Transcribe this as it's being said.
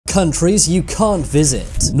Countries you can't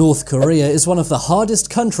visit. North Korea is one of the hardest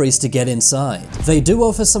countries to get inside. They do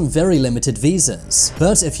offer some very limited visas,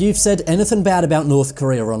 but if you've said anything bad about North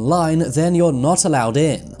Korea online, then you're not allowed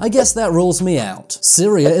in. I guess that rules me out.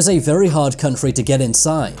 Syria is a very hard country to get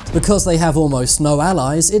inside. Because they have almost no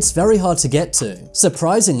allies, it's very hard to get to.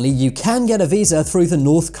 Surprisingly, you can get a visa through the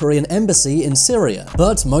North Korean embassy in Syria,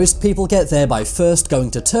 but most people get there by first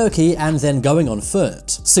going to Turkey and then going on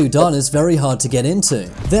foot. Sudan is very hard to get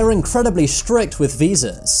into. They're incredibly strict with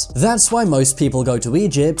visas. That's why most people go to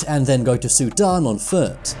Egypt and then go to Sudan on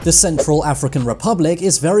foot. The Central African Republic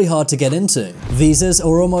is very hard to get into. Visas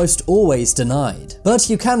are almost always denied. But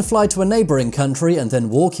you can fly to a neighboring country and then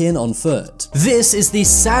walk in on foot. This is the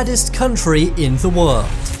saddest country in the world.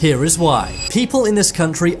 Here is why. People in this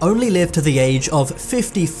country only live to the age of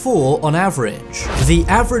 54 on average. The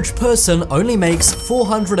average person only makes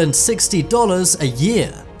 $460 a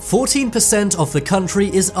year. 14% of the country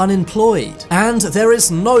is unemployed, and there is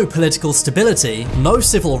no political stability, no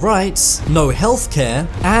civil rights, no healthcare,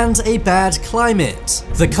 and a bad climate.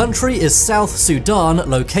 The country is South Sudan,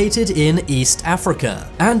 located in East Africa,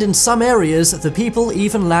 and in some areas the people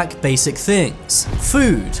even lack basic things: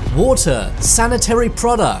 food, water, sanitary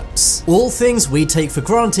products. All things we take for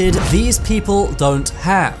granted, these people don't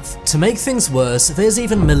have. To make things worse, there's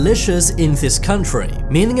even militias in this country,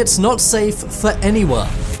 meaning it's not safe for anyone.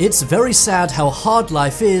 It's very sad how hard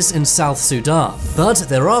life is in South Sudan, but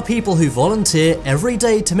there are people who volunteer every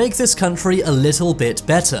day to make this country a little bit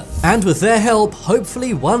better. And with their help,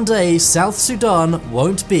 hopefully one day South Sudan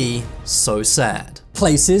won't be so sad.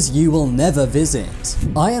 Places you will never visit.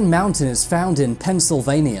 Iron Mountain is found in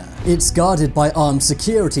Pennsylvania. It's guarded by armed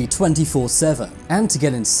security 24/7, and to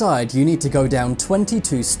get inside you need to go down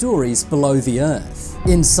 22 stories below the earth.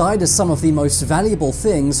 Inside are some of the most valuable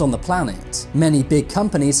things on the planet. Many big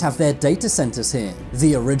companies have their data centers here.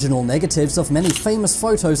 The original negatives of many famous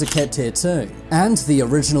photos are kept here too. And the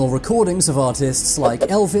original recordings of artists like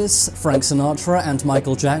Elvis, Frank Sinatra, and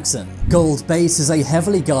Michael Jackson. Gold Base is a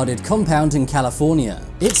heavily guarded compound in California.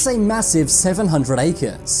 It's a massive 700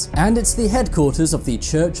 acres, and it's the headquarters of the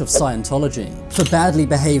Church of Scientology. For badly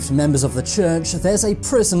behaved members of the church, there's a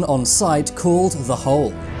prison on site called The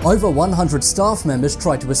Hole. Over 100 staff members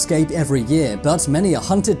try to escape every year, but many are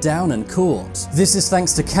hunted down and caught. This is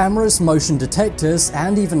thanks to cameras, motion detectors,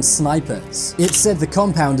 and even snipers. It's said the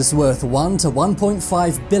compound is worth $1 to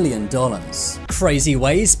 $1.5 billion. Crazy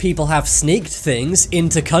ways people have sneaked things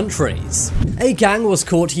into countries. A gang was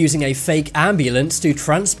caught using a fake ambulance to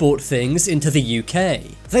transport things into the UK.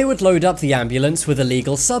 They would load up the ambulance with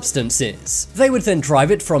illegal substances. They would then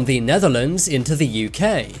drive it from the Netherlands into the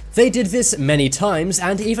UK. They did this many times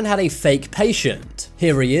and even had a fake patient.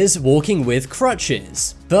 Here he is walking with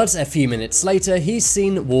crutches, but a few minutes later he's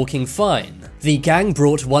seen walking fine. The gang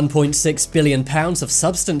brought £1.6 billion of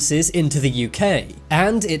substances into the UK,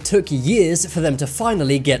 and it took years for them to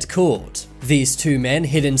finally get caught. These two men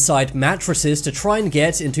hid inside mattresses to try and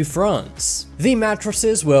get into France. The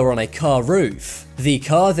mattresses were on a car roof. The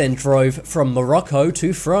car then drove from Morocco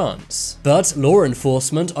to France. But law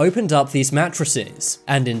enforcement opened up these mattresses,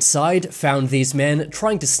 and inside found these men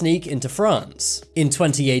trying to sneak into France. In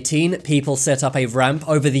 2018, people set up a ramp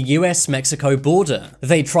over the US-Mexico border.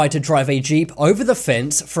 They tried to drive a Jeep over the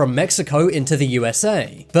fence from Mexico into the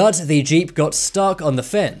USA, but the Jeep got stuck on the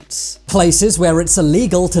fence. Places where it's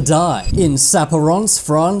illegal to die. In Saint-Laurent,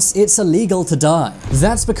 France, it's illegal to die.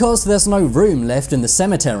 That's because there's no room left in the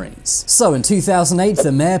cemeteries. So in 2008,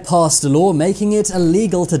 the mayor passed a law making it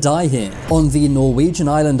illegal to die here. On the Norwegian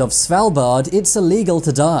island of Svalbard, it's illegal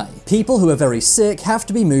to die. People who are very sick have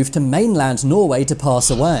to be moved to mainland Norway to pass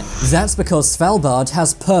away. That's because Svalbard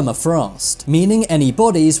has permafrost, meaning any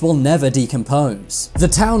bodies will never decompose. The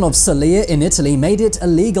town of Salia in Italy made it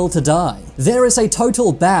illegal to die. There is a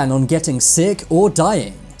total ban on getting sick or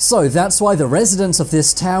dying. So that's why the residents of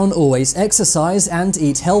this town always exercise and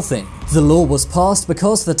eat healthy. The law was passed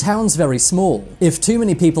because the town's very small. If too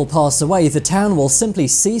many people pass away, the town will simply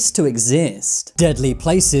cease to exist. Deadly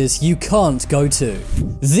places you can't go to.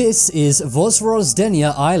 This is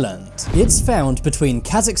Vozrozdenia Island. It's found between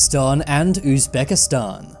Kazakhstan and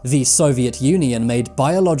Uzbekistan. The Soviet Union made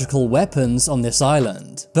biological weapons on this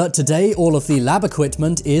island, but today all of the lab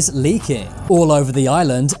equipment is leaking. All over the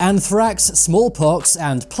island, anthrax, smallpox,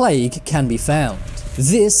 and plague can be found.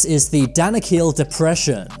 This is the Danakil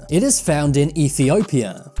Depression. It is found in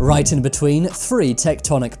Ethiopia. right in between 3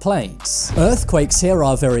 tectonic plates. Earthquakes here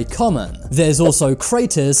are very common. There's also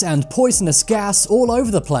craters and poisonous gas all over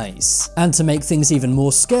the place. And to make things even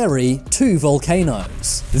more scary, 2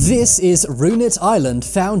 volcanoes. This is Runit Island,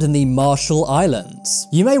 found in the Marshall Islands.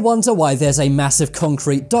 You may wonder why there's a massive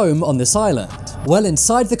concrete dome on this island. Well,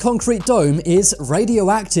 inside the concrete dome is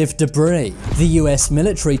radioactive debris. The US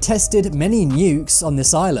military tested many nukes on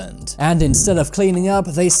this island, and instead of cleaning up,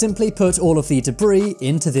 they simply put all of the debris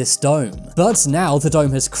into this dome. But now the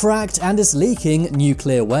dome has cracked and is leaking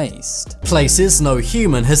nuclear waste. Places no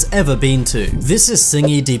human has ever been to. This is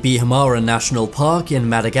Tsingy de Biharamulo National Park in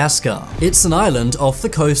Madagascar. It's an island off the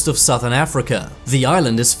coast of southern Africa. The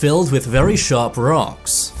island is filled with very sharp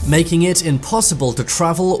rocks, making it impossible to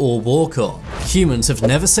travel or walk on. Humans have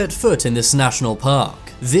never set foot in this national park.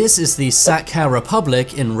 This is the Sakha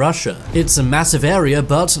Republic in Russia. It's a massive area,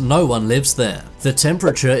 but no one lives there. The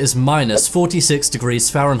temperature is minus 46 degrees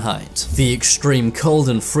Fahrenheit. The extreme cold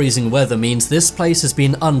and freezing weather means this place has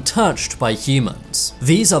been untouched by humans.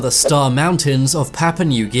 These are the Star Mountains of Papua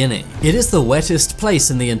New Guinea. It is the wettest place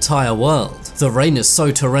in the entire world. The rain is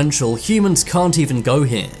so torrential, humans can't even go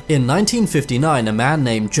here. In 1959, a man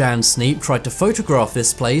named Jan Sneap tried to photograph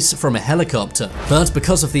this place from a helicopter, but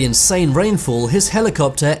because of the insane rainfall, his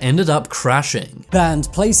helicopter ended up crashing.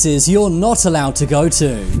 Banned places you're not allowed to go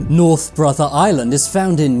to. North Brother Island is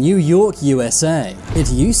found in New York, USA.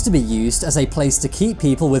 It used to be used as a place to keep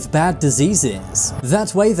people with bad diseases.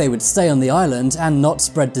 That way they would stay on the island and not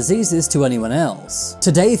spread diseases to anyone else.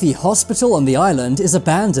 Today the hospital on the island is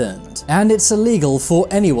abandoned, and it's illegal for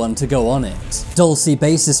anyone to go on it. Dulce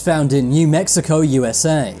Base is found in New Mexico,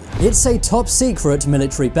 USA. It's a top secret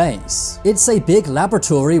military base. It's a big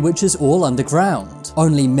laboratory which is all underground.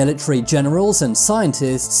 Only military generals and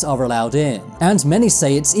scientists are allowed in, and many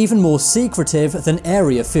say it's even more secretive than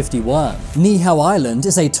Area 51. Niihau Island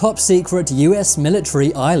is a top secret US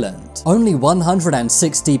military island. Only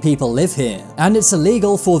 160 people live here, and it's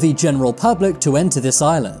illegal for the general public to enter this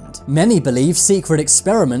island. Many believe secret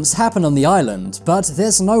experiments happen on the island, but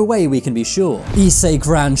there's no way we can be sure. Ise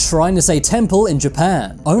Grand Shrine is a temple in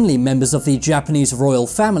Japan. Only members of the Japanese royal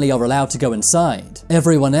family are allowed to go inside.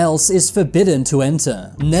 Everyone else is forbidden to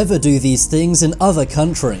enter. Never do these things in other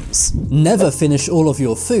countries. Never finish all of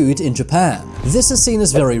your food in Japan. This is seen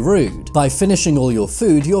as very rude. By finishing all your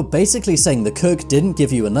food, you're basically saying the cook didn't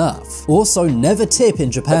give you enough. Also, never tip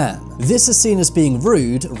in Japan. This is seen as being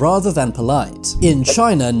rude rather than polite. In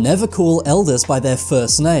China, never call elders by their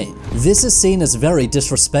first name. This is seen as very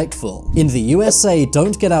disrespectful. In the USA,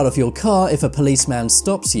 don't get out of your car if a policeman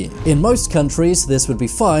stops you. In most countries, this would be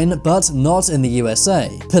fine, but not in the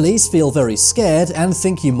USA. Police feel very scared and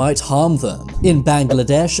think you might harm them. In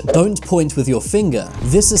Bangladesh, don't point with your finger.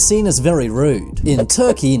 This is seen as very rude. In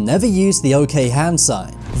Turkey, never use the OK hand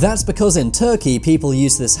sign. That's because in Turkey, people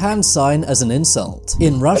use this hand sign as an insult.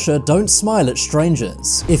 In Russia, don't smile at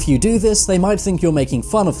strangers. If you do this, they might think you're making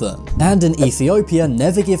fun of them. And in Ethiopia,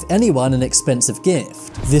 never give anyone an expensive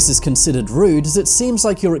gift. This is considered rude as it seems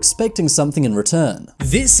like you're expecting something in return.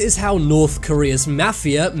 This is how North Korea's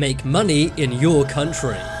mafia make money in your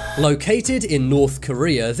country. Located in North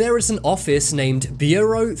Korea, there is an office named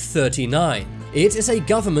Bureau 39. It is a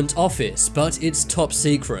government office, but it's top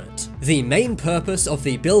secret. The main purpose of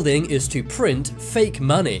the building is to print fake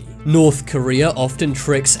money. North Korea often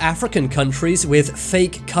tricks African countries with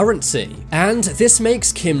fake currency, and this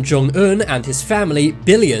makes Kim Jong-un and his family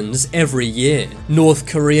billions every year. North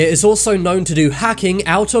Korea is also known to do hacking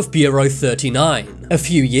out of Bureau 39. A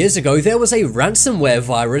few years ago, there was a ransomware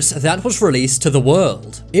virus that was released to the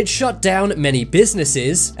world. It shut down many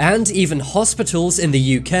businesses and even hospitals in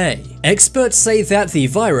the UK. Experts say that the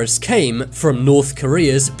virus came from North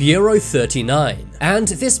Korea's Bureau 39, and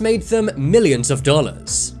this made them millions of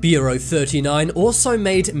dollars. Bureau 39 also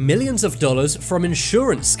made millions of dollars from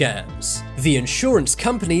insurance scams. The insurance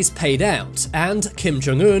companies paid out, and Kim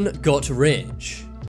Jong-un got rich.